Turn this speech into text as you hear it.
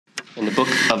in the book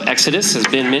of Exodus has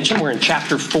been mentioned. We're in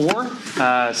chapter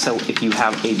 4. So if you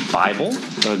have a Bible,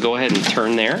 go ahead and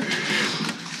turn there.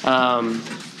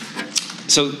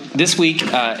 So this week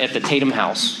at the Tatum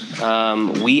House,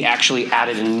 we actually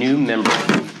added a new member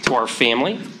to our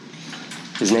family.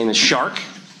 His name is Shark.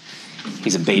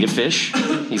 He's a betta fish.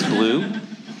 He's blue.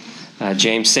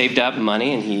 James saved up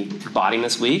money and he bought him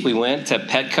this week. We went to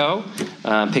Petco,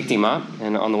 picked him up,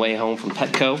 and on the way home from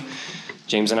Petco,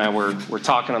 James and I were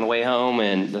talking on the way home,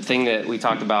 and the thing that we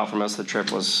talked about for most of the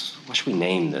trip was, what should we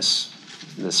name this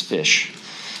fish?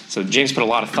 So James put a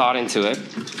lot of thought into it,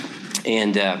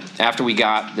 and after we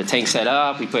got the tank set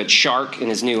up, we put Shark in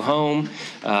his new home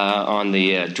on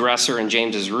the dresser in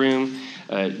James's room.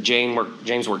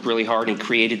 James worked really hard and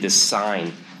created this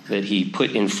sign that he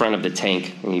put in front of the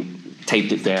tank, and he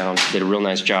taped it down, did a real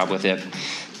nice job with it,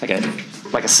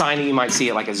 like a sign that you might see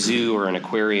at like a zoo or an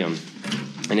aquarium.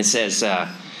 And it says,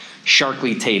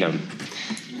 Sharkly Tatum.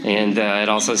 And it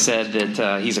also said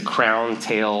that he's a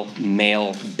crown-tail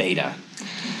male betta.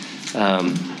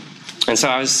 And so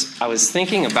I was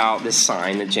thinking about this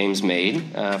sign that James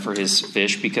made for his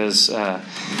fish, because a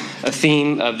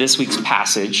theme of this week's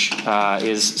passage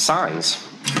is signs.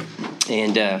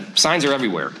 And signs are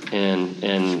everywhere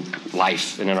in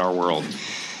life and in our world.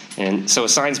 And so a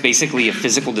sign's basically a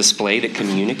physical display that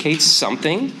communicates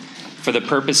something for the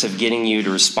purpose of getting you to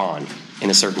respond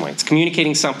in a certain way. It's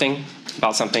communicating something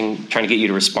about something, trying to get you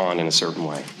to respond in a certain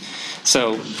way.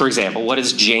 So, for example, what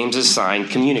does James's sign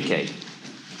communicate?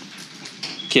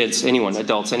 Kids, anyone,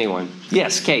 adults, anyone?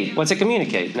 Yes, Kate, what's it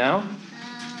communicate? No?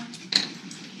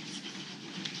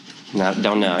 No,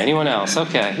 don't know. Anyone else?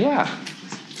 Okay, yeah.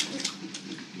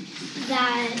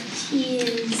 That he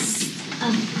is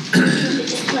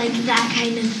like that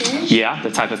kind of fish. Yeah, the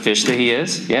type of fish that he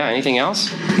is. Yeah, anything else?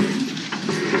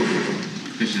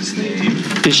 Fish's name.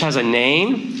 Fish has a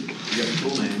name. Yeah,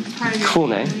 cool name. Cool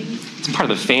name. It's part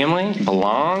of the family.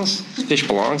 Belongs. Fish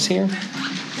belongs here.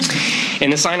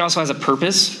 And the sign also has a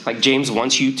purpose. Like James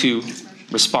wants you to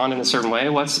respond in a certain way.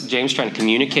 What's James trying to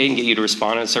communicate and get you to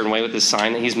respond in a certain way with this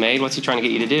sign that he's made? What's he trying to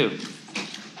get you to do?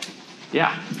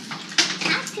 Yeah.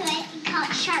 Talk to it and call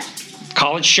it Shark.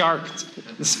 Call it Shark.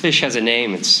 This fish has a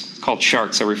name. It's called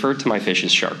Shark, so refer to my fish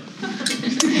as Shark.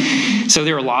 So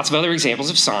there are lots of other examples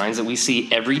of signs that we see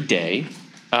every day.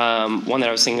 One that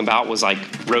I was thinking about was like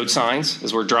road signs.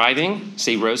 As we're driving,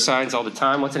 see road signs all the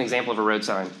time. What's an example of a road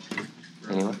sign?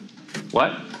 Anyone?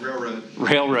 What?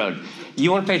 Railroad.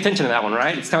 You want to pay attention to that one,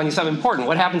 right? It's telling you something important.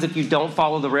 What happens if you don't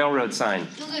follow the railroad sign?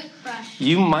 You'll get crushed.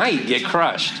 You might get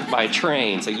crushed by a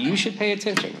train, so you should pay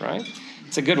attention, right?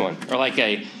 It's a good one. Or like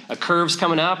a curve's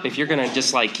coming up. If you're going to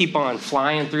just like keep on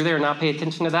flying through there and not pay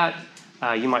attention to that,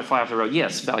 you might fly off the road.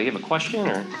 Yes, Val, you have a question?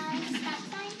 Or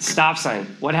stop sign.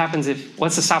 What happens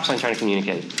what's the stop sign trying to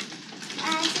communicate? So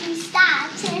he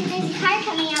stops, and if there's a car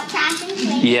coming out, crash into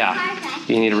it. Yeah. Car crash,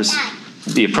 You need to die.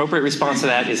 the appropriate response to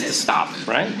that is to stop,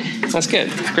 right? That's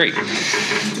good. Great.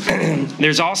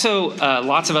 There's also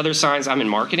lots of other signs. I'm in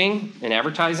marketing and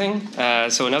advertising.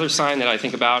 So another sign that I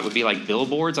think about would be like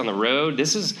billboards on the road.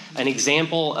 This is an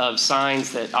example of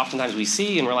signs that oftentimes we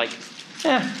see and we're like,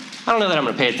 I don't know that I'm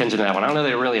going to pay attention to that one. I don't know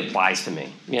that it really applies to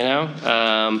me, you know?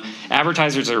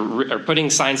 Advertisers are putting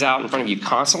signs out in front of you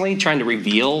constantly, trying to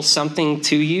reveal something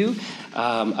to you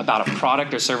about a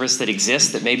product or service that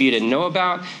exists that maybe you didn't know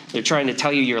about. They're trying to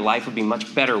tell you your life would be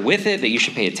much better with it, that you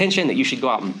should pay attention, that you should go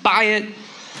out and buy it.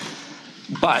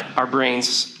 But our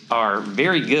brains are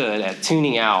very good at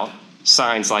tuning out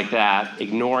signs like that,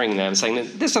 ignoring them, saying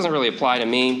that this doesn't really apply to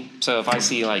me. So if I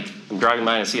see, like, I'm driving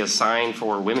by and I see a sign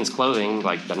for women's clothing,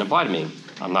 like, doesn't apply to me.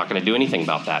 I'm not going to do anything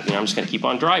about that. You know, I'm just going to keep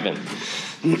on driving.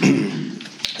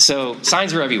 So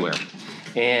signs are everywhere.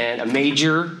 And a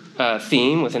major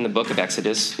theme within the book of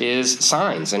Exodus is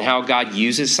signs and how God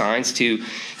uses signs to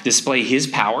display his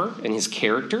power and his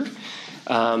character.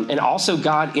 And also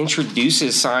God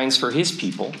introduces signs for his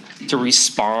people to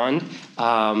respond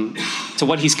to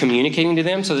what he's communicating to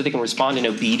them so that they can respond in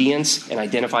obedience and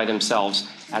identify themselves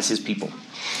as his people.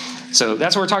 So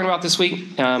that's what we're talking about this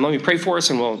week. Let me pray for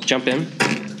us and we'll jump in.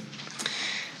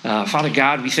 Father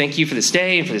God, we thank you for this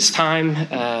day and for this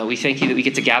time. We thank you that we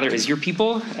get to gather as your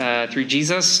people through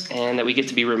Jesus, and that we get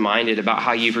to be reminded about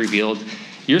how you've revealed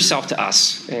yourself to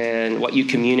us and what you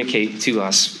communicate to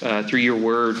us through your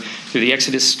word, through the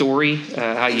Exodus story,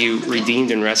 how you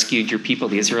redeemed and rescued your people,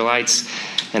 the Israelites,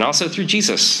 and also through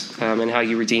Jesus and how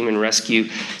you redeem and rescue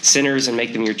sinners and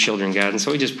make them your children, God. And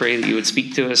so we just pray that you would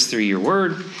speak to us through your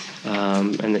word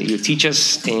and that you would teach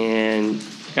us, and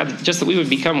God, just that we would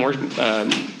become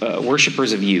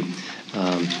worshipers of you.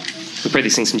 We pray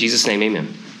these things in Jesus' name,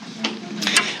 amen.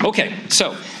 Okay,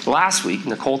 so last week,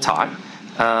 Nicole taught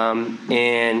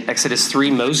in Exodus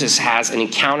 3, Moses has an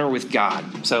encounter with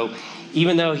God. So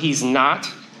even though he's not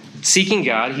seeking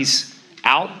God, he's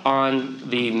out on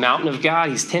the mountain of God.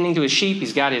 He's tending to his sheep.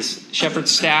 He's got his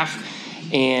shepherd's staff.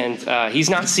 And he's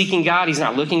not seeking God. He's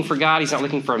not looking for God. He's not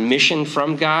looking for a mission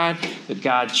from God. But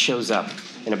God shows up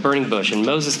in a burning bush. And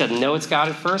Moses doesn't know it's God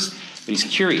at first, but he's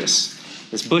curious.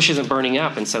 This bush isn't burning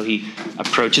up. And so he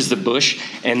approaches the bush.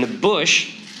 And the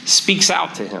bush speaks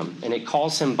out to him. And it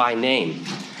calls him by name.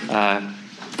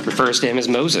 Refers to him as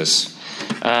Moses.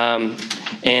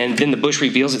 And then the bush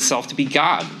reveals itself to be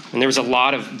God. And there was a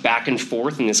lot of back and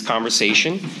forth in this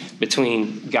conversation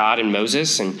between God and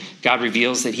Moses. And God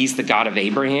reveals that he's the God of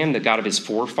Abraham, the God of his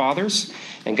forefathers.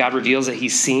 And God reveals that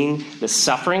he's seen the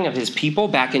suffering of his people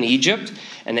back in Egypt.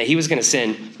 And that he was going to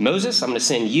send Moses, I'm going to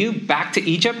send you back to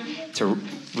Egypt to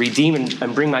redeem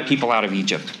and bring my people out of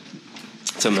Egypt.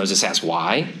 So Moses asks,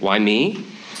 why? Why me?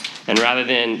 And rather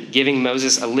than giving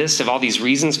Moses a list of all these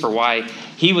reasons for why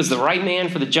he was the right man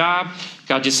for the job,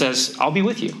 God just says, I'll be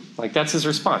with you. Like, that's his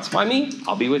response. Why me?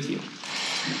 I'll be with you.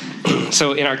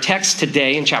 So in our text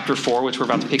today in chapter 4, which we're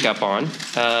about to pick up on,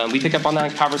 we pick up on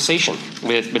that conversation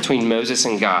between Moses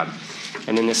and God.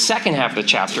 And in the second half of the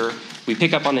chapter, we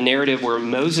pick up on the narrative where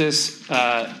Moses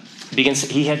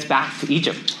he heads back to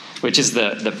Egypt, which is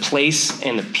the place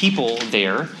and the people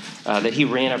there that he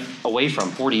ran away from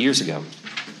 40 years ago.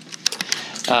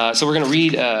 So we're going to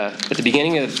read at the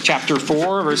beginning of chapter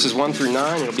 4, verses 1 through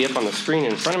 9. It'll be up on the screen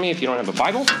in front of me if you don't have a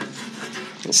Bible.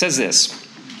 It says this.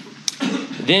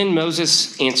 Then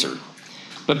Moses answered,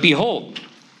 "But behold,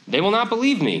 they will not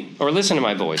believe me or listen to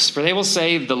my voice, for they will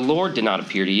say, 'The Lord did not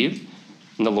appear to you.'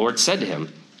 And the Lord said to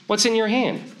him, 'What's in your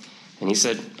hand?' And he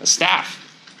said, 'A staff.'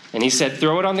 And he said,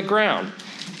 'Throw it on the ground.'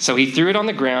 So he threw it on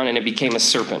the ground, and it became a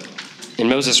serpent. And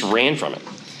Moses ran from it.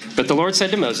 But the Lord said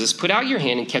to Moses, 'Put out your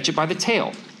hand and catch it by the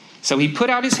tail.' So he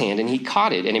put out his hand, and he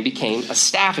caught it, and it became a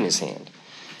staff in his hand.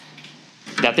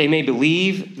 That they may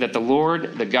believe that the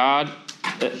Lord, the God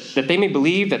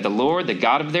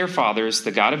of their fathers,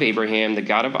 the God of Abraham, the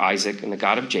God of Isaac, and the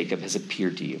God of Jacob has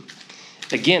appeared to you."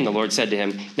 Again, the Lord said to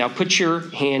him, "Now put your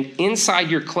hand inside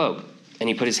your cloak." And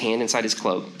he put his hand inside his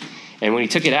cloak. And when he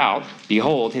took it out,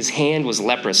 behold, his hand was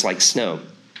leprous like snow.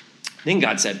 Then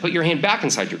God said, "Put your hand back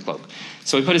inside your cloak."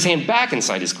 So he put his hand back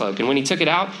inside his cloak. And when he took it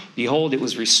out, behold, it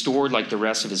was restored like the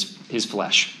rest of his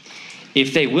flesh.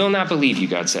 "If they will not believe you,"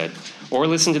 God said, "or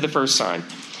listen to the first sign,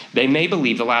 they may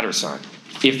believe the latter sign.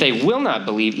 If they will not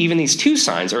believe even these two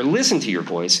signs or listen to your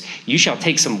voice, you shall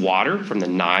take some water from the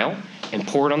Nile and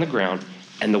pour it on the ground,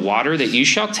 and the water that you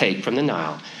shall take from the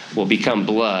Nile will become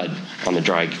blood on the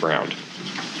dry ground."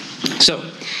 So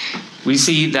we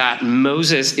see that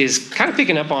Moses is kind of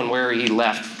picking up on where he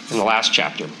left in the last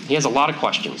chapter. He has a lot of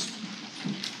questions.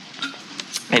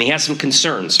 And he has some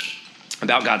concerns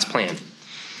about God's plan.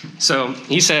 So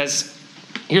he says,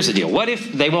 here's the deal. What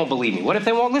if they won't believe me? What if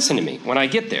they won't listen to me when I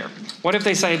get there? What if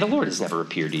they say, "The Lord has never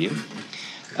appeared to you"?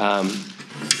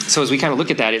 So as we kind of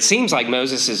look at that, it seems like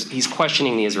Moses he's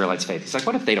questioning the Israelites' faith. He's like,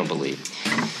 what if they don't believe?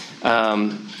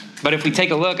 But if we take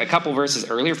a look a couple verses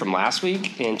earlier from last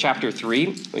week in chapter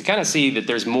 3, we kind of see that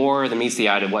there's more than meets the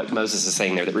eye to what Moses is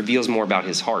saying there that reveals more about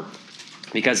his heart.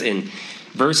 Because in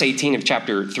verse 18 of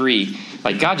chapter 3,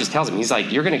 like God just tells him, he's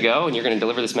like, you're going to go and you're going to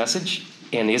deliver this message,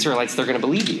 and the Israelites, they're going to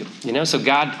believe you. So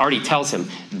God already tells him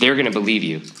they're going to believe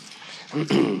you.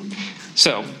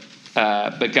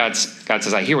 But God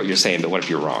says, I hear what you're saying, but what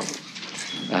if you're wrong?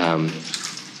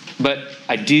 But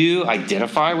I do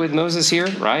identify with Moses here,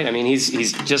 right? I mean,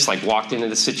 he's just like walked into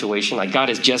the situation. Like God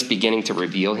is just beginning to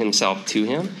reveal himself to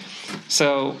him.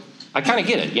 So I kind of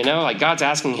get it, like God's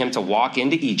asking him to walk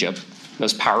into Egypt,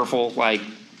 most powerful,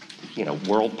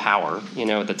 world power,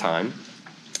 at the time.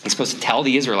 He's supposed to tell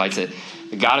the Israelites that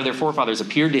the God of their forefathers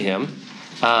appeared to him.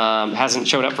 Hasn't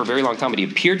showed up for a very long time, but he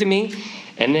appeared to me.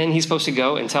 And then he's supposed to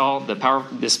go and tell the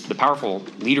powerful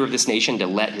leader of this nation to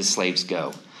let his slaves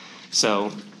go.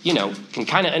 So, can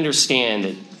kind of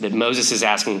understand that Moses is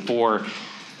asking for,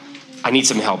 I need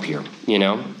some help here,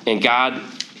 And God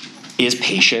is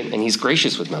patient and he's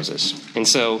gracious with Moses. And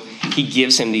so he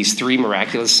gives him these 3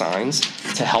 miraculous signs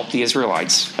to help the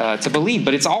Israelites to believe.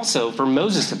 But it's also for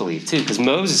Moses to believe too, because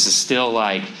Moses is still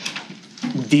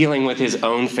dealing with his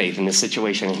own faith in this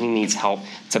situation, and he needs help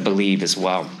to believe as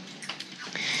well.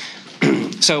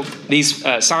 So these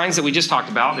signs that we just talked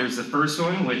about, there's the first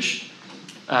one, which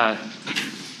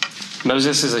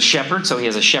Moses is a shepherd, so he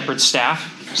has a shepherd's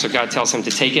staff. So God tells him to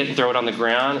take it and throw it on the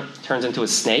ground. It turns into a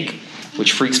snake,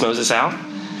 which freaks Moses out.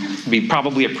 It'd be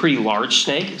probably a pretty large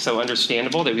snake, so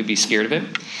understandable that we'd be scared of it.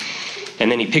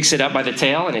 And then he picks it up by the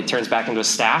tail, and it turns back into a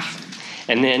staff.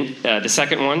 And then the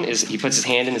second one is he puts his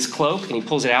hand in his cloak, and he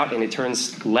pulls it out, and it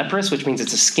turns leprous, which means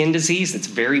it's a skin disease that's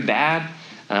very bad.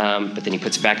 But then he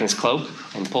puts it back in his cloak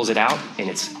and pulls it out, and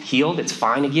it's healed. It's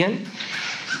fine again.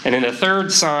 And then the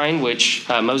third sign, which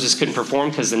Moses couldn't perform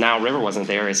because the Nile River wasn't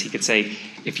there, is he could say,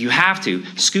 if you have to,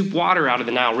 scoop water out of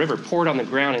the Nile River, pour it on the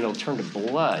ground, and it'll turn to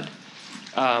blood.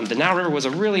 The Nile River was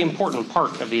a really important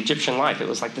part of the Egyptian life. It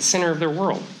was like the center of their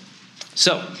world.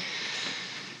 So,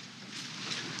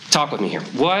 talk with me here.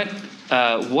 What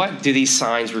do these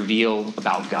signs reveal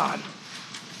about God?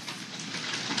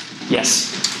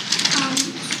 Yes?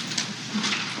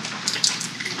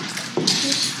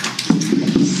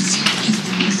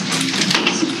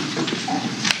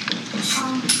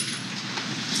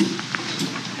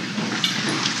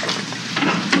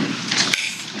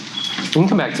 We can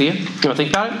come back to you. You want to think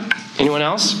about it? Anyone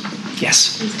else?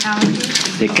 Yes. He's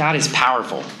powerful. That God is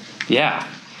powerful. Yeah.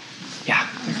 Yeah.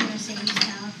 I was going to say he's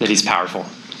powerful. That he's powerful.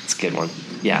 That's a good one.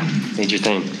 Yeah. Major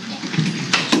thing.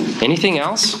 Anything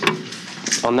else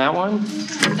on that one?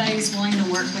 That he was willing to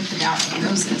work with the doubting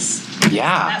Moses.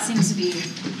 Yeah. That seems to be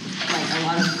like a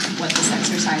lot of what this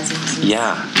exercise is.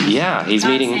 Yeah. Yeah. He's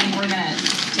God's meeting. saying we're going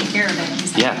to take care of it. And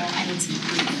he's like, Yeah. well, I need some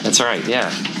food. That's right.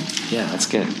 Yeah. Yeah, that's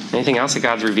good. Anything else that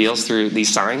God reveals through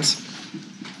these signs?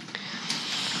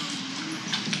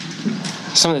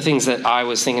 Some of the things that I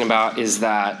was thinking about is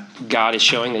that God is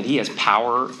showing that he has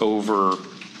power over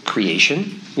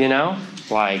creation,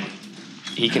 like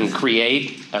he can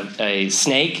create a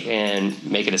snake and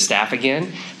make it a staff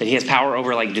again, that he has power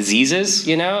over like diseases,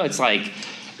 it's like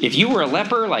if you were a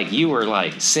leper, like you were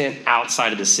like sent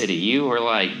outside of the city, you were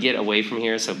like get away from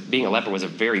here. So being a leper was a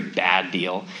very bad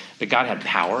deal, but God had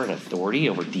power and authority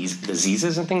over these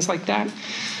diseases and things like that.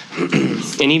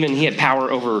 And even he had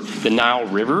power over the Nile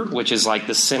River, which is like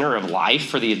the center of life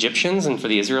for the Egyptians and for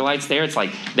the Israelites there. It's like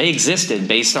they existed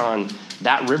based on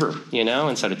that river,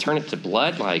 and so to turn it to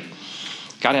blood, like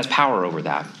God has power over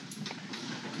that.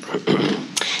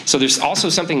 So there's also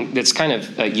something that's kind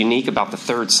of unique about the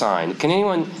third sign. Did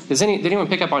anyone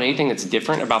pick up on anything that's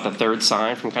different about the third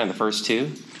sign from kind of the first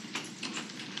two?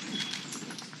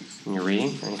 In your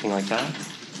reading, or anything like that?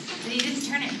 But he didn't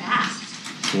turn it back.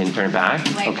 He didn't turn it back?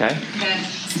 Like Okay. the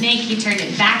snake, he turned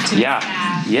it back to Yeah. his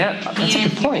staff. Yeah, that's a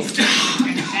And good point. he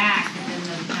turned it back, but then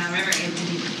the Nile River, it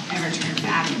didn't ever turn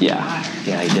back into water.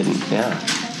 Yeah, he didn't.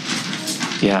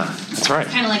 Yeah, that's right.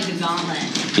 Kind of like the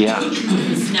gauntlet. Yeah.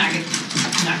 It's not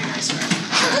gonna restore.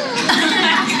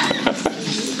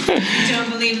 Don't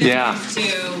believe this Yeah. to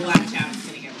watch out, it's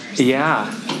gonna get worse.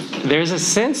 Yeah, there's a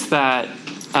sense that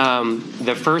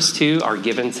the first two are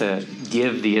given to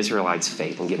give the Israelites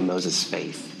faith and give Moses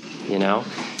faith,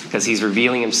 because he's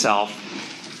revealing himself.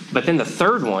 But then the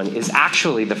third one is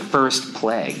actually the first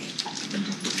plague.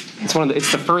 It's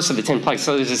the first of the 10 plagues.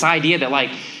 So there's this idea that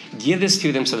like give this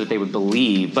to them so that they would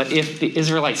believe. But if the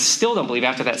Israelites still don't believe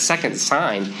after that second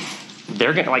sign,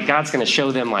 God's going to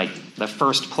show them like the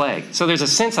first plague. So there's a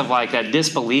sense of like that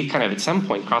disbelief kind of at some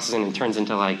point crosses in and turns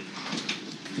into like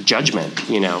judgment,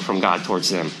 from God towards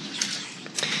them.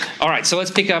 All right, so let's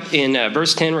pick up in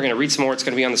verse 10. We're going to read some more. It's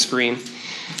going to be on the screen.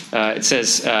 It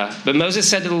says, but Moses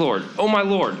said to the Lord, "O my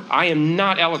Lord, I am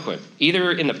not eloquent,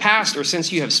 either in the past or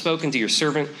since you have spoken to your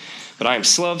servant, but I am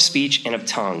slow of speech and of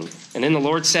tongue." And then the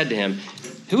Lord said to him,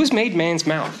 "Who has made man's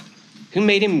mouth? Who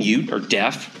made him mute or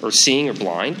deaf or seeing or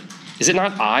blind? Is it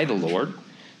not I, the Lord?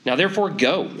 Now therefore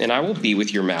go, and I will be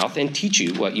with your mouth and teach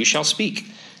you what you shall speak."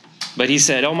 But he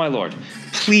said, "O my Lord,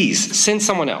 please send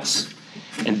someone else."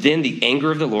 And then the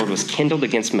anger of the Lord was kindled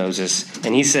against Moses,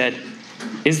 and he said,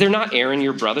 "Is there not Aaron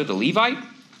your brother, the Levite?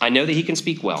 I know that he can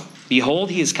speak well.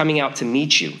 Behold, he is coming out to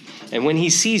meet you, and when he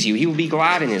sees you, he will be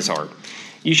glad in his heart.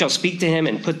 You shall speak to him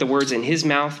and put the words in his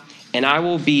mouth, and I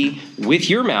will be with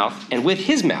your mouth and with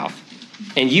his mouth,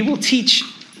 and will teach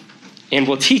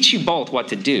you both what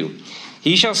to do.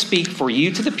 He shall speak for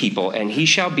you to the people, and he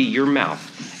shall be your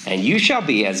mouth, and you shall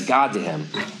be as God to him.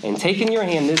 And take in your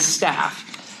hand this staff,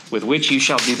 with which you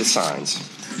shall do the signs."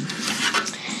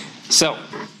 So,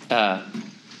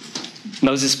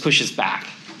 Moses pushes back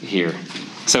here.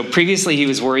 So previously he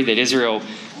was worried that Israel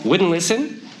wouldn't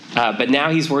listen, but now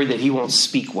he's worried that he won't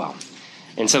speak well.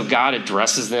 And so God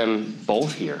addresses them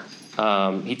both here.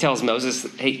 He tells Moses,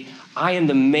 "Hey, I am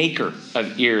the maker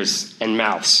of ears and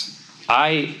mouths.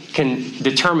 I can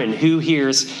determine who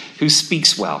hears, who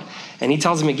speaks well." And he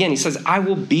tells him again, he says, "I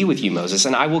will be with you, Moses,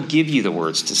 and I will give you the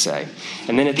words to say."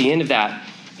 And then at the end of that,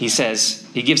 he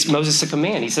gives Moses a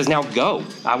command. He says, "Now go,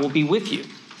 I will be with you."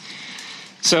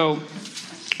 So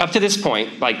up to this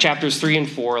point, like chapters 3 and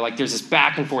 4, like there's this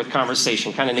back and forth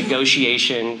conversation, kind of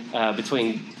negotiation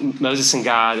between Moses and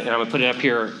God. And I'm going to put it up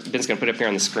here. Ben's going to put it up here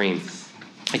on the screen.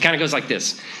 It kind of goes like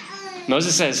this.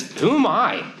 Moses says, "Who am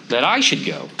I that I should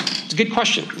go?" It's a good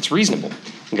question. It's reasonable.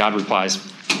 And God replies,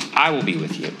 "I will be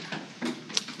with you."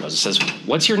 Moses says,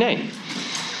 "What's your name?"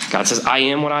 God says, "I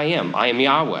am what I am. I am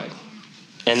Yahweh."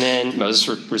 And then Moses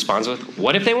responds with,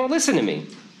 "What if they won't listen to me?"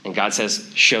 And God says,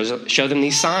 show them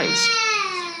these signs.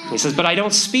 And he says, "But I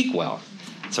don't speak well."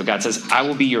 So God says, "I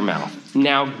will be your mouth.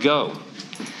 Now go."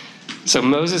 So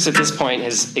Moses at this point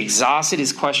has exhausted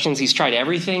his questions. He's tried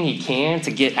everything he can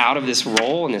to get out of this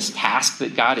role and this task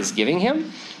that God is giving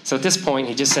him. So at this point,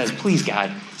 he just says, "Please,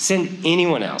 God, send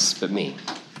anyone else but me."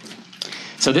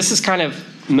 So this is kind of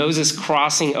Moses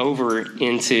crossing over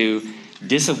into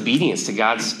disobedience to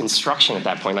God's instruction at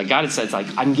that point. Like God had said, like,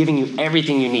 "I'm giving you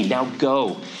everything you need. Now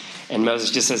go." And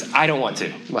Moses just says, "I don't want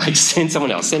to. Like, send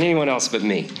someone else. Send anyone else but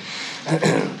me."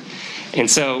 And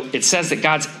so it says that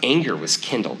God's anger was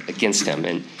kindled against him.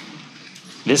 And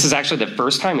this is actually the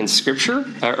first time in Scripture,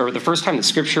 or the first time that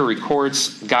Scripture records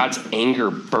God's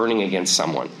anger burning against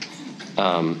someone.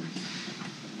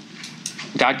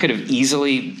 God could have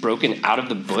easily broken out of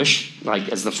the bush, like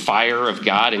as the fire of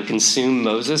God, and consumed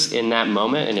Moses in that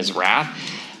moment in his wrath.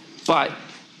 But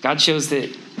God shows that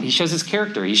he shows his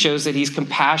character. He shows that he's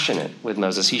compassionate with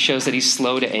Moses. He shows that he's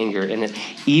slow to anger. And that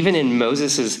even in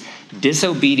Moses'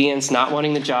 disobedience, not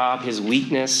wanting the job, his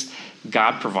weakness,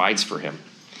 God provides for him.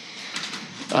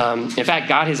 In fact,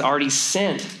 God has already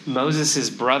sent Moses'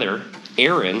 brother,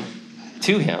 Aaron,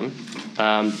 to him.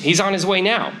 He's on his way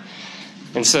now.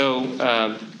 And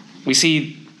so we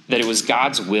see that it was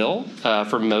God's will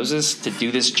for Moses to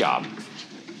do this job.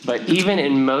 But even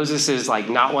in Moses' like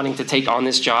not wanting to take on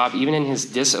this job, even in his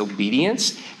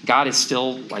disobedience, God is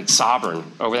still like sovereign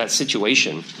over that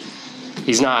situation.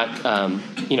 He's not,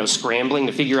 scrambling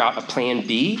to figure out a plan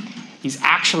B. He's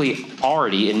actually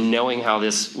already in knowing how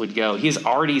this would go. He has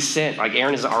already sent, like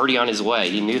Aaron is already on his way.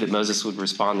 He knew that Moses would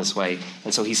respond this way.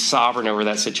 And so he's sovereign over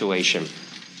that situation.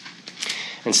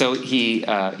 And so he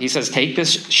says, "Take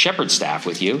this shepherd's staff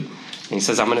with you." And he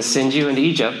says, "I'm going to send you into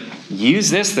Egypt.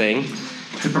 Use this thing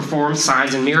to perform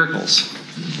signs and miracles."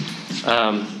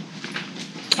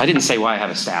 I didn't say why I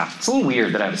have a staff. It's a little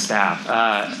weird that I have a staff.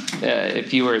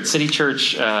 If you were at City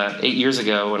Church 8 years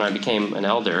ago when I became an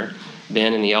elder,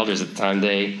 Ben and the elders at the time,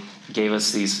 they gave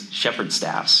us these shepherd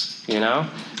staffs,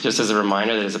 just as a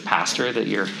reminder that as a pastor that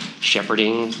you're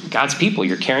shepherding God's people.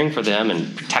 You're caring for them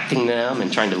and protecting them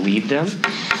and trying to lead them.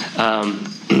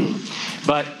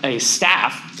 But a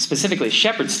staff, specifically a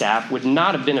shepherd's staff, would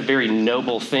not have been a very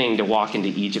noble thing to walk into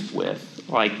Egypt with.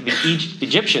 Like the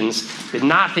Egyptians did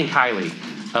not think highly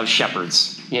of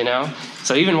shepherds,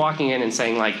 So even walking in and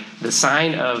saying like the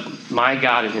sign of my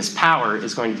God and his power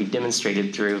is going to be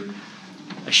demonstrated through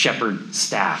a shepherd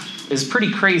staff is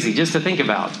pretty crazy just to think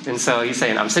about. And so he's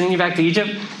saying, "I'm sending you back to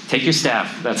Egypt. Take your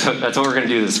staff. That's what we're going to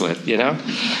do this with,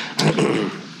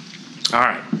 All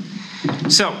right.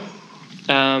 So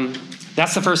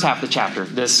that's the first half of the chapter.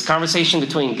 This conversation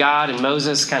between God and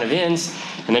Moses kind of ends.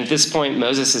 And then at this point,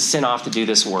 Moses is sent off to do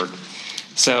this work.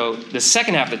 So the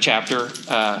second half of the chapter,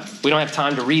 we don't have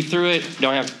time to read through it. We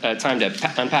don't have time to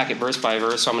unpack it verse by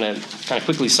verse. So I'm going to kind of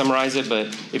quickly summarize it. But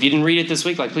if you didn't read it this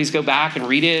week, please go back and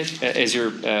read it as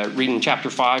you're reading chapter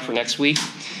 5 for next week.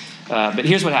 But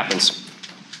here's what happens.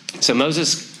 So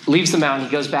Moses leaves the mountain.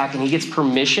 He goes back and he gets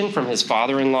permission from his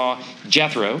father-in-law,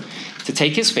 Jethro, to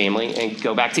take his family and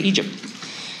go back to Egypt.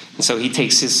 And so he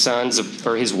takes his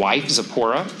his wife,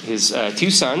 Zipporah, his 2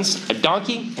 sons, a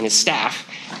donkey, and his staff,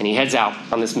 and he heads out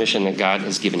on this mission that God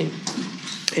has given him.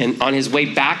 And on his way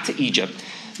back to Egypt,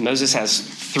 Moses has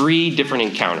 3 different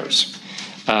encounters.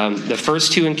 The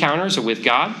first 2 encounters are with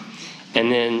God,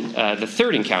 and then the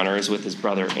third encounter is with his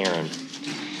brother Aaron.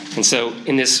 And so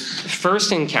in this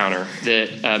first encounter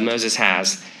that Moses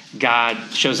has, God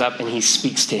shows up and he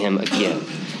speaks to him again.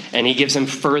 And he gives him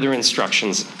further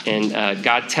instructions. And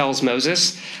God tells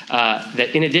Moses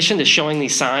that in addition to showing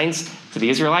these signs to the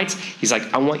Israelites, he's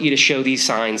like, "I want you to show these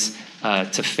signs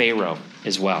to Pharaoh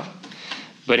as well."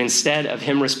 But instead of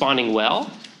him responding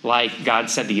well, like God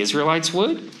said the Israelites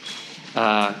would,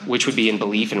 which would be in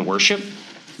belief and worship,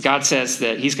 God says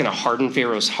that he's going to harden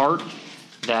Pharaoh's heart,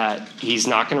 that he's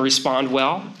not going to respond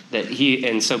well,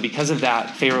 and so because of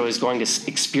that, Pharaoh is going to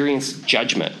experience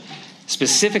judgment.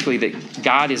 Specifically, that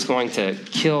God is going to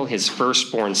kill his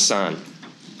firstborn son.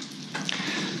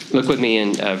 Look with me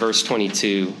in verse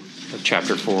 22 of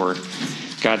chapter 4.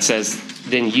 God says,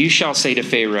 "Then you shall say to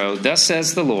Pharaoh, 'Thus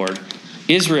says the Lord,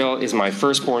 Israel is my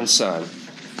firstborn son.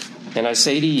 And I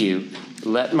say to you,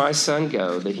 let my son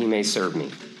go that he may serve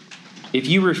me. If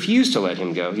you refuse to let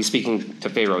him go," he's speaking to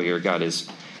Pharaoh here, God is,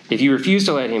 "if you refuse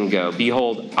to let him go,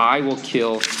 behold, I will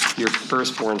kill your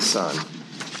firstborn son."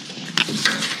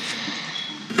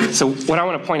 So what I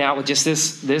want to point out with just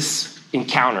this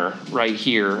encounter right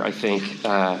here, I think,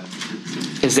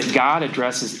 is that God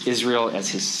addresses Israel as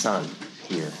his son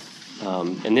here.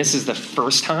 And this is the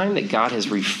first time that God has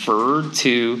referred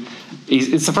to,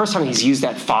 it's the first time he's used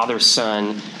that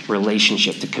father-son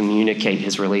relationship to communicate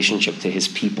his relationship to his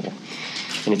people.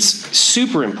 And it's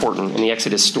super important in the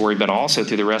Exodus story, but also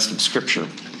through the rest of Scripture.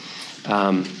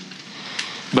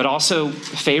 But also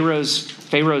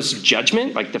Pharaoh's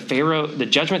judgment, like the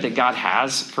judgment that God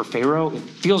has for Pharaoh, it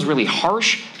feels really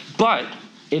harsh, but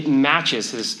it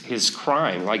matches his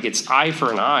crime. Like it's eye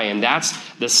for an eye, and that's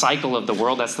the cycle of the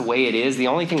world. That's the way it is. The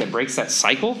only thing that breaks that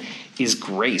cycle is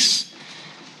grace.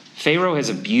 Pharaoh has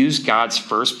abused God's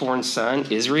firstborn son,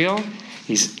 Israel.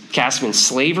 He's cast him in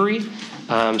slavery.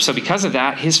 So because of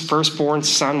that, his firstborn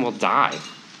son will die.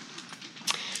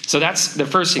 So that's the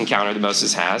first encounter that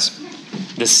Moses has.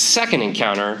 The second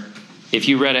encounter, if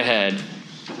you read ahead,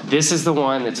 this is the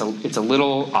one that's it's a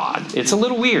little odd. It's a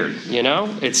little weird, you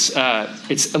know? It's a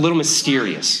little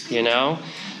mysterious, you know?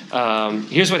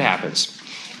 Here's what happens.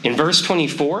 In verse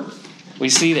 24, we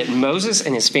see that Moses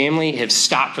and his family have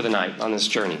stopped for the night on this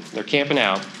journey. They're camping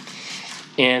out.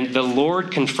 And the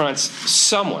Lord confronts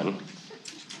someone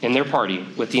in their party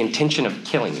with the intention of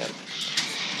killing them.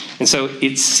 And so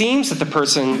it seems that the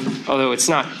person, although it's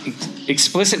not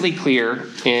explicitly clear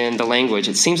in the language,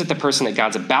 it seems that the person that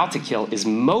God's about to kill is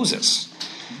Moses.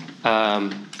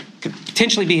 Could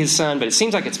potentially be his son, but it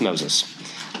seems like it's Moses.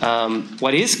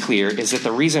 What is clear is that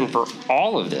the reason for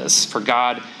all of this, for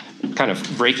God kind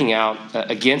of breaking out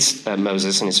against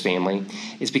Moses and his family,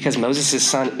 is because Moses'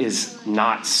 son is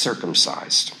not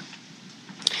circumcised.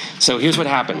 So here's what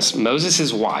happens.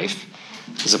 Moses' wife,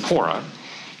 Zipporah,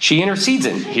 she intercedes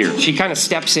in here. She kind of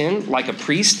steps in like a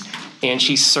priest, and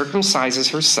she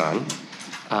circumcises her son,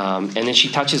 and then she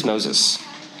touches Moses.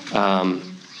 And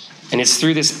it's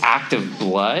through this act of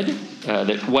blood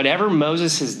that whatever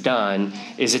Moses has done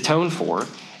is atoned for,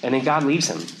 and then God leaves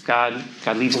him. God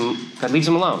leaves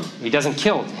him alone. He doesn't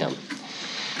kill him.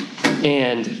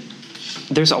 And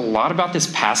there's a lot about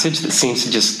this passage that seems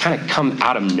to just kind of come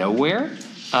out of nowhere.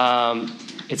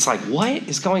 It's like, what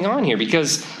is going on here?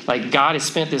 Because like God has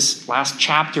spent this last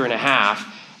chapter and a half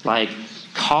like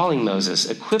calling Moses,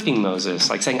 equipping Moses,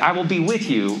 like saying, I will be with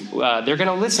you. They're going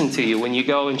to listen to you when you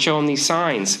go and show them these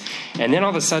signs. And then all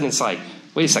of a sudden it's like,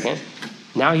 wait a second.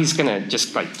 Now he's going to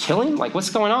just like kill him? Like what's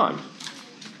going on?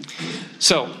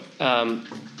 So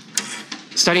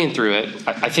studying through it,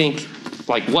 I think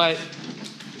like what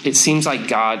it seems like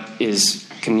God is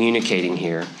communicating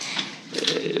here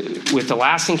with the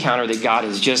last encounter that God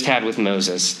has just had with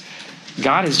Moses,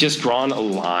 God has just drawn a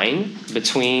line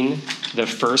between the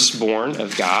firstborn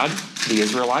of God, the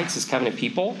Israelites, his covenant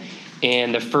people,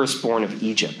 and the firstborn of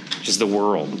Egypt, which is the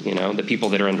world, you know, the people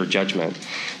that are under judgment.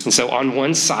 And so on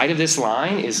one side of this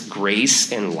line is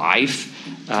grace and life,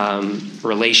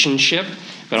 relationship,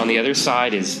 but on the other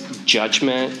side is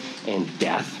judgment and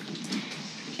death.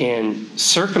 And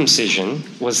circumcision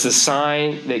was the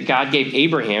sign that God gave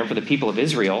Abraham for the people of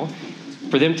Israel,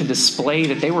 for them to display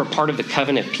that they were a part of the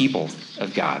covenant people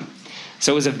of God.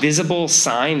 So it was a visible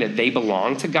sign that they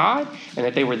belonged to God and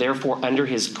that they were therefore under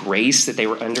his grace, that they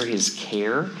were under his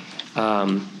care,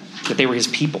 that they were his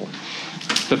people.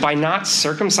 But by not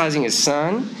circumcising his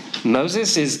son,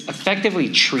 Moses is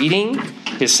effectively treating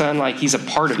his son like he's a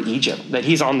part of Egypt, that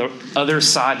he's on the other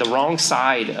side, the wrong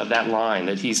side of that line,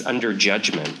 that he's under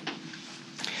judgment,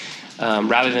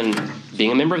 rather than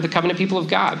being a member of the covenant people of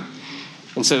God.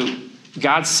 And so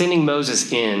God's sending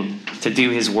Moses in to do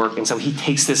his work, and so he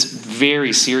takes this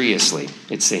very seriously,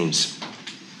 it seems.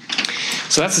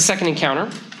 So that's the second encounter.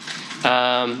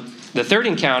 The third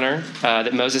encounter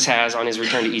that Moses has on his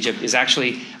return to Egypt is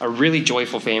actually a really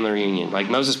joyful family reunion. Like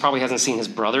Moses probably hasn't seen his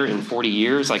brother in 40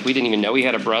 years. Like we didn't even know he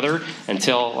had a brother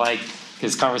until like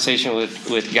his conversation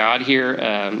with God here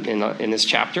in this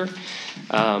chapter.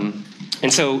 And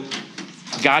so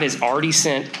God has already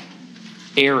sent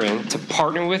Aaron to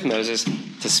partner with Moses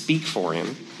to speak for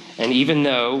him. And even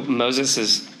though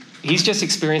he's just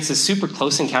experienced this super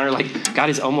close encounter, like God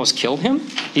has almost killed him.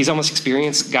 He's almost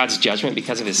experienced God's judgment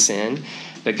because of his sin.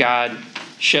 But God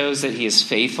shows that he is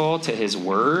faithful to his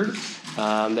word,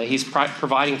 that he's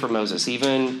providing for Moses.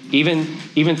 Even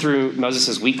through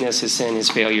Moses' weakness, his sin, his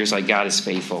failures, like God is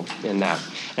faithful in that.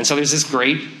 And so there's this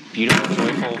great, beautiful,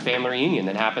 joyful family reunion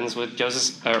that happens with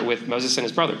Moses and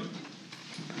his brother.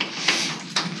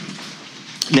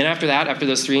 Then after that, after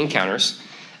those 3 encounters,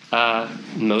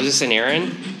 Moses and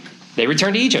Aaron, they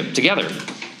return to Egypt together.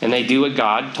 And they do what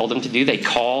God told them to do. They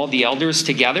call the elders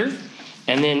together.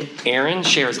 And then Aaron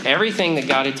shares everything that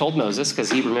God had told Moses,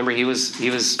 because he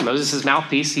was Moses'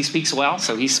 mouthpiece. He speaks well,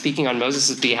 so he's speaking on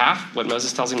Moses' behalf, what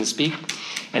Moses tells him to speak.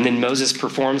 And then Moses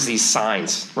performs these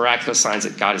signs, miraculous signs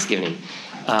that God has given him.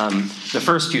 The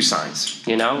first 2 signs,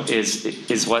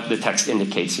 is what the text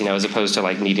indicates, as opposed to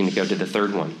like needing to go to the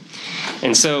third one.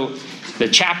 And so the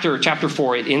chapter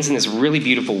 4, it ends in this really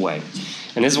beautiful way.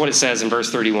 And this is what it says in verse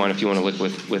 31, if you want to look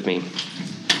with me.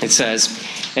 It says,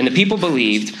 "And the people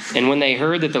believed, and when they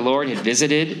heard that the Lord had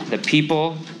visited the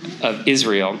people of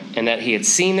Israel, and that he had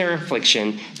seen their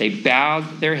affliction, they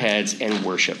bowed their heads and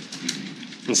worshiped."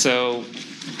 And so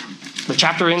the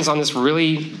chapter ends on this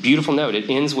really beautiful note. It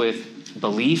ends with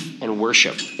belief and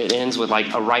worship. It ends with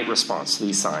like a right response to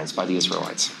these signs by the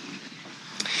Israelites.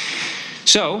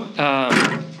 So,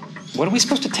 what are we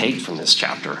supposed to take from this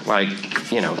chapter?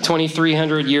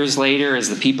 2,300 years later, as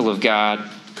the people of God,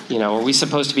 are we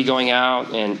supposed to be going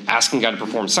out and asking God to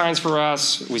perform signs for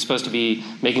us? Are we supposed to be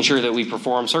making sure that we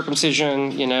perform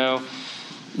circumcision,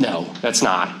 No, that's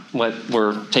not what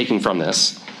we're taking from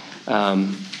this.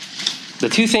 The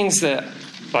 2 things that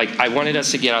I wanted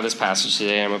us to get out of this passage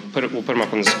today, and we'll put them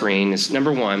up on the screen, is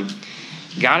number 1,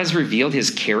 God has revealed his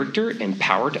character and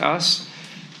power to us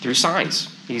through signs.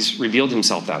 He's revealed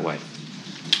himself that way.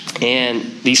 And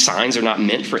these signs are not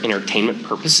meant for entertainment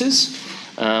purposes,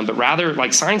 but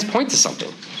rather, signs point to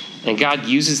something. And God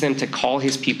uses them to call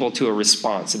his people to a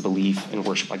response of belief and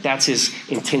worship. That's his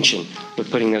intention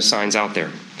with putting those signs out there.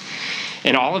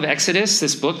 In all of Exodus,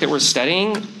 this book that we're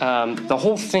studying, the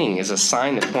whole thing is a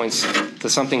sign that points to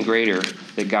something greater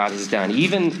that God has done.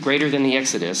 Even greater than the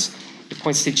Exodus, it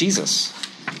points to Jesus.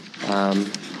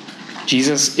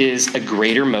 Jesus is a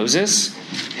greater Moses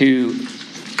who,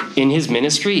 in his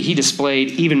ministry, he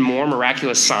displayed even more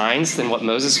miraculous signs than what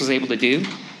Moses was able to do,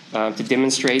 to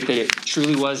demonstrate that it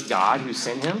truly was God who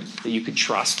sent him, that you could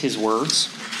trust his words.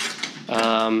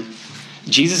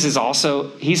 Jesus is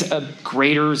he's a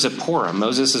greater Zipporah,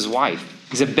 Moses' wife.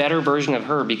 He's a better version of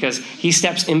her because he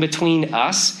steps in between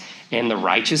us and the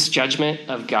righteous judgment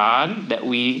of God that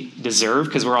we deserve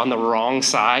because we're on the wrong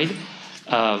side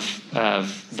of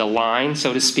the line,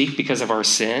 so to speak, because of our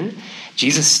sin.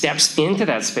 Jesus steps into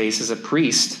that space as a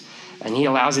priest, and he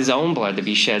allows his own blood to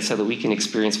be shed so that we can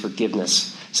experience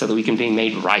forgiveness, so that we can be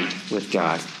made right with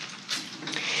God.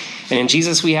 And in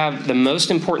Jesus, we have the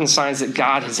most important signs that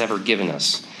God has ever given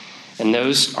us. And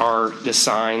those are the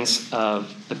signs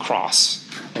of the cross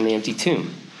and the empty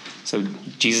tomb. So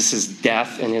Jesus'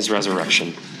 death and his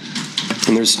resurrection.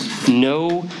 And there's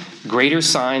no greater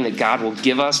sign that God will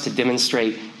give us to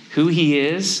demonstrate who he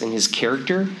is and his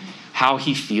character, how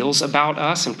he feels about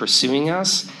us and pursuing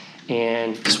us,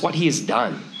 and just what he has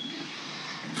done.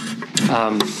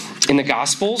 In the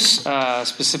Gospels,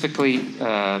 specifically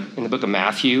in the book of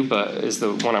Matthew, but is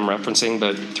the one I'm referencing,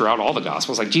 but throughout all the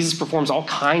Gospels, Jesus performs all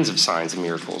kinds of signs and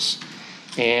miracles.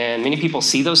 And many people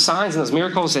see those signs and those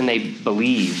miracles and they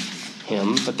believe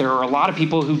him, but there are a lot of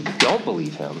people who don't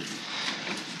believe him.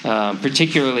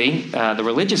 Particularly the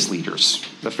religious leaders,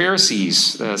 the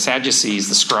Pharisees, the Sadducees,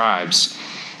 the scribes.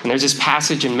 And there's this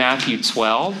passage in Matthew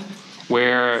 12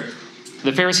 where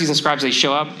the Pharisees and scribes, they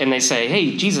show up and they say,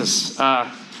 "Hey, Jesus,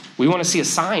 we want to see a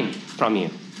sign from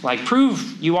you.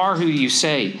 Prove you are who you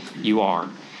say you are."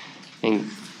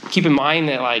 And keep in mind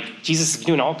that, Jesus is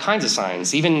doing all kinds of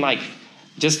signs. Even,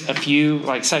 just a few,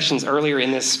 sessions earlier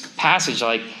in this passage,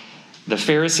 the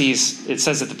Pharisees, it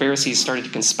says that the Pharisees started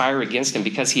to conspire against him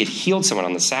because he had healed someone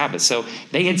on the Sabbath. So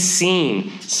they had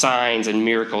seen signs and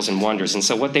miracles and wonders. And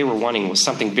so what they were wanting was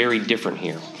something very different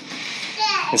here.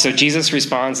 And so Jesus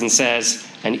responds and says,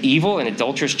 "An evil and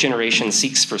adulterous generation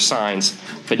seeks for signs,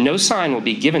 but no sign will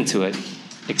be given to it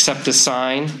except the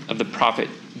sign of the prophet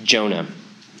Jonah."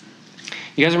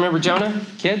 You guys remember Jonah,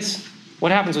 kids?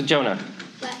 What happens with Jonah?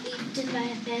 Got eaten by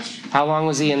a fish. How long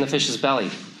was he in the fish's belly?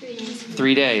 3 days.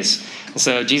 3 days. And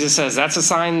so Jesus says that's a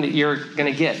sign that you're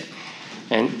going to get.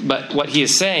 But what he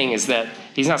is saying is that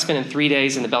he's not spending 3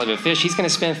 days in the belly of a fish. He's going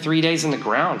to spend 3 days in the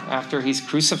ground after he's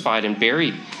crucified and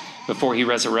buried before he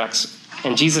resurrects.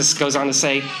 And Jesus goes on to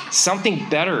say something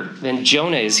better than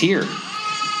Jonah is here.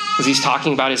 Because he's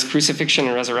talking about his crucifixion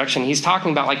and resurrection. He's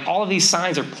talking about all of these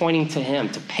signs are pointing to him,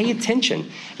 to pay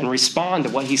attention and respond to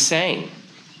what he's saying.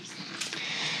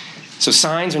 So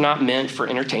signs are not meant for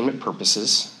entertainment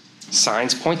purposes.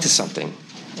 Signs point to something.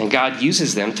 And God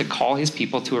uses them to call his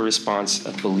people to a response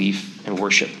of belief and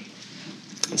worship.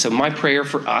 And so my prayer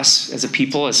for us as a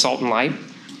people, as Salt and Light,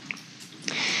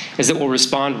 is that we'll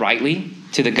respond rightly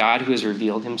to the God who has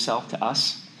revealed himself to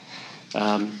us.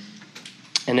 And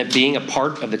that being a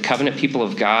part of the covenant people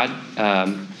of God,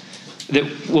 that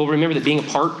we'll remember that being a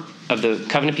part of the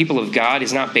covenant people of God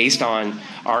is not based on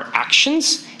our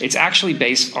actions. It's actually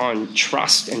based on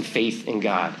trust and faith in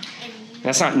God.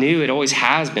 That's not new. It always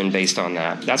has been based on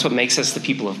that. That's what makes us the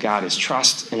people of God, is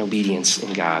trust and obedience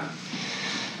in God.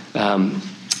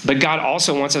 But God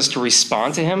also wants us to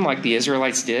respond to him like the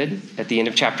Israelites did at the end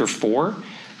of chapter 4,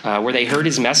 where they heard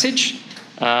his message,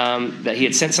 that he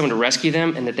had sent someone to rescue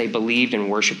them, and that they believed and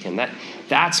worshiped him.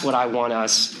 That's what I want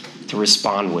us to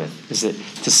respond with, is that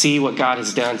to see what God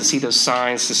has done, to see those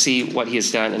signs, to see what he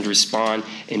has done, and to respond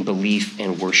in belief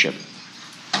and worship.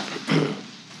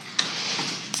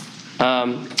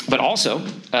 But also,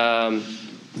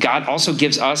 God also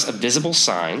gives us a visible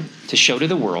sign to show to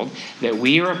the world that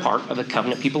we are a part of the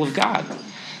covenant people of God.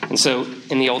 And so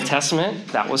in the Old Testament,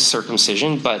 that was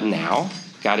circumcision, but now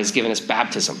God has given us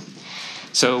baptism.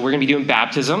 So we're going to be doing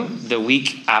baptism the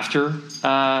week after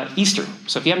Easter.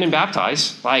 So if you haven't been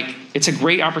baptized, it's a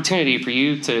great opportunity for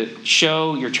you to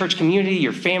show your church community,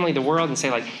 your family, the world, and say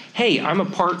hey, I'm a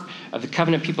part of the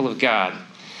covenant people of God.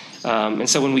 And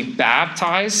so when we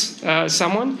baptize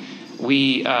someone,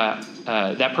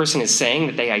 that person is saying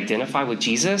that they identify with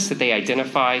Jesus, that they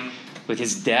identify with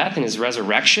his death and his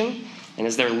resurrection. And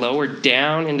as they're lowered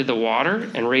down into the water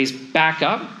and raised back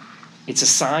up, it's a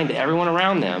sign to everyone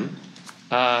around them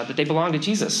that they belong to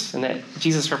Jesus and that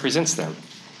Jesus represents them.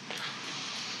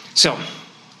 So,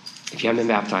 if you haven't been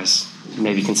baptized,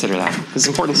 maybe consider that. It's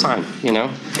an important sign, Now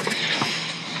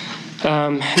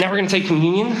we're going to take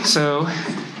communion. So,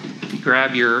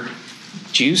 grab your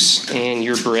juice and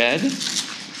your bread.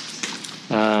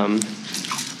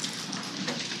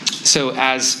 So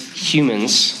as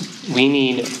humans, we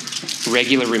need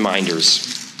regular reminders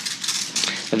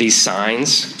of these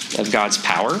signs of God's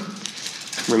power,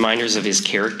 reminders of his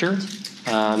character.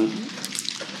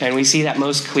 And we see that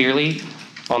most clearly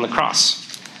on the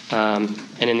cross and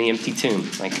in the empty tomb.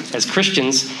 As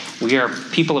Christians, we are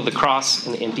people of the cross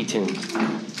and the empty tomb.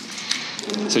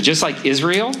 So just like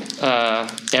Israel,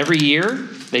 every year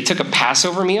they took a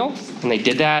Passover meal, and they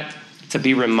did that to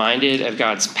be reminded of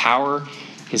God's power,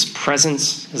 his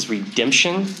presence, his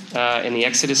redemption in the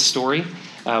Exodus story.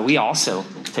 We also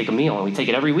take a meal, and we take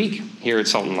it every week here at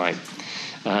Salt and Light,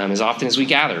 as often as we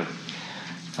gather.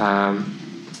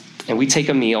 And we take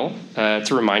a meal to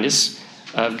remind us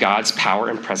of God's power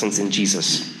and presence in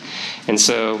Jesus. And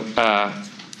so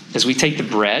as we take the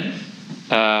bread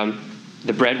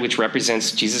which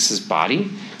represents Jesus'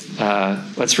 body,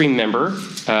 let's remember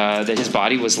that his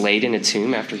body was laid in a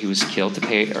tomb after he was killed to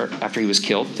pay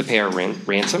our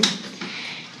ransom.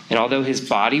 And although his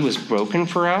body was broken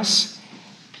for us,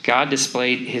 God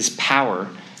displayed his power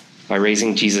by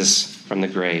raising Jesus from the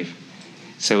grave.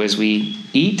 So as we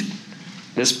eat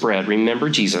this bread, remember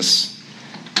Jesus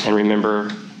and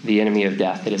remember the enemy of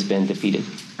death that has been defeated.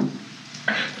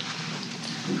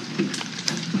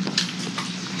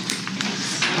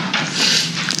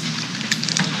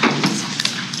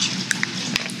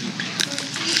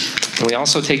 And we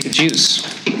also take the juice.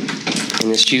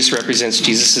 And this juice represents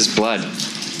Jesus' blood.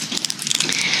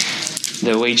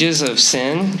 The wages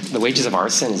of our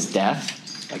sin is death.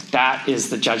 That is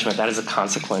the judgment. That is a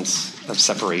consequence of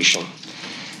separation.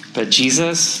 But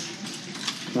Jesus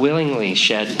willingly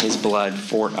shed his blood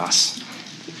for us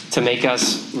to make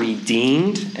us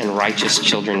redeemed and righteous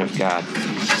children of God.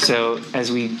 So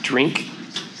as we drink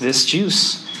this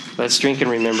juice, let's drink and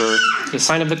remember the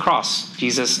sign of the cross,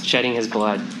 Jesus shedding his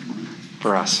blood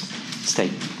for us. Let's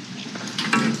take.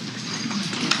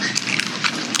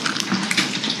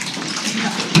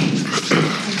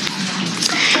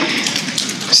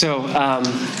 So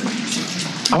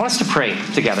I want us to pray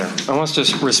together. I want us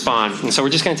to respond. And so we're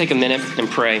just going to take a minute and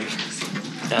pray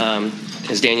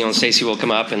as Daniel and Stacy will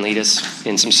come up and lead us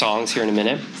in some songs here in a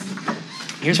minute.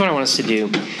 Here's what I want us to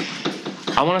do.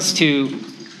 I want us to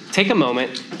take a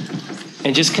moment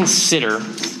and just consider,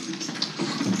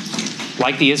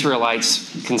 like the Israelites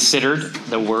considered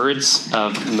the words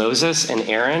of Moses and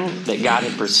Aaron, that God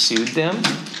had pursued them,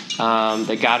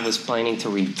 that God was planning to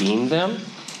redeem them.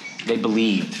 They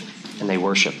believed and they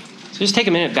worshiped. So just take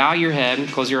a minute, bow your head,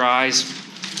 close your eyes,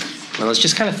 and let's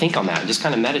just kind of think on that, just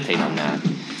kind of meditate on that.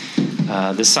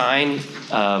 The sign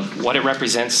of what it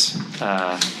represents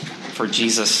for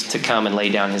Jesus to come and lay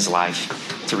down his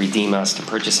life, to redeem us, to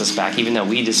purchase us back. Even though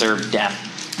we deserve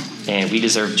death and we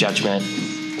deserve judgment,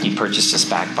 he purchased us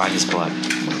back by his blood.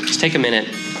 Just take a minute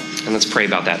and let's pray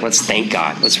about that. Let's thank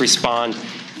God. Let's respond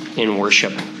in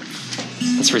worship.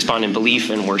 Let's respond in belief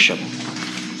and worship.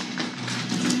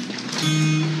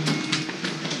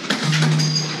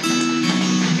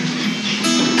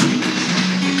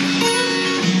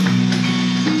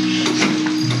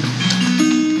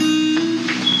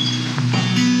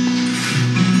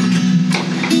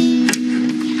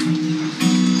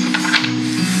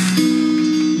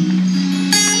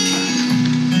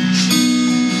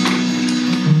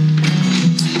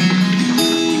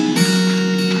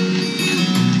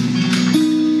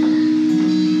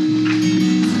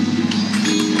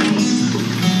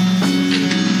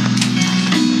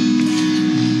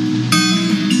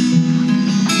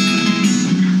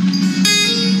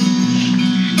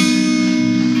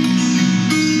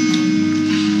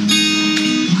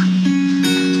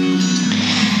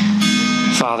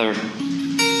 Father,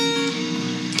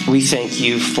 we thank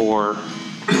you for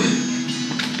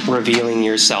revealing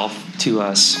yourself to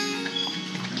us,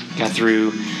 God,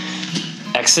 through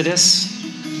Exodus,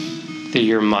 through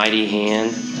your mighty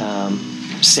hand,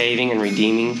 saving and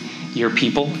redeeming your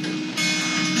people,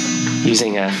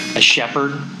 using a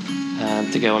shepherd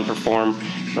to go and perform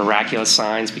miraculous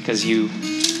signs because you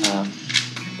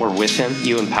were with him.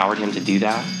 You empowered him to do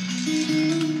that.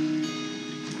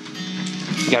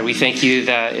 God, we thank you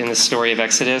that in the story of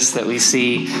Exodus that we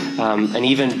see an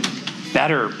even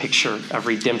better picture of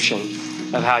redemption,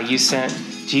 of how you sent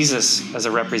Jesus as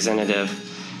a representative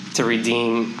to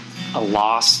redeem a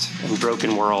lost and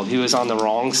broken world who is on the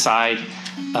wrong side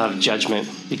of judgment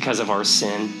because of our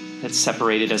sin that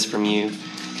separated us from you.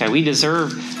 God, we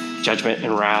deserve judgment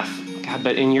and wrath, God,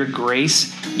 but in your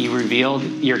grace, you revealed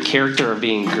your character of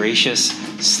being gracious,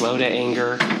 slow to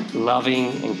anger,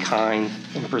 loving and kind,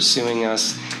 and pursuing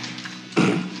us,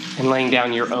 and laying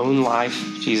down your own life,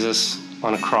 Jesus,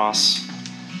 on a cross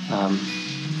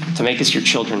to make us your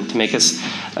children, to make us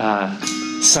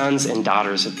sons and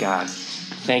daughters of God.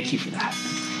 Thank you for that.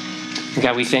 And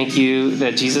God, we thank you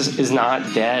that Jesus is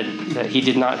not dead, that he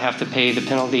did not have to pay the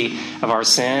penalty of our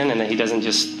sin, and that he doesn't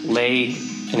just lay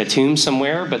in a tomb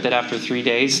somewhere, but that after 3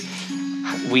 days,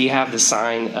 we have the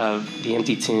sign of the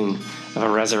empty tomb of a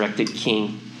resurrected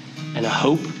King and a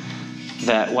hope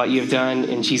that what you've done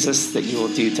in Jesus, that you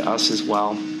will do to us as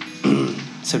well.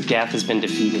 So death has been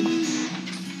defeated.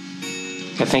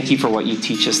 God, thank you for what you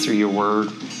teach us through your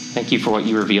word. Thank you for what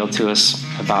you reveal to us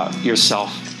about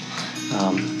yourself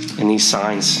in these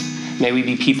signs. May we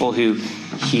be people who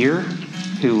hear,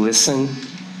 who listen,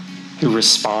 who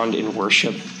respond in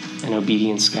worship and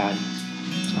obedience, God.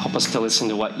 So help us to listen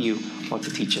to what you want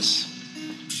to teach us.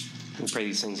 We pray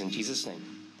these things in Jesus'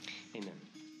 name.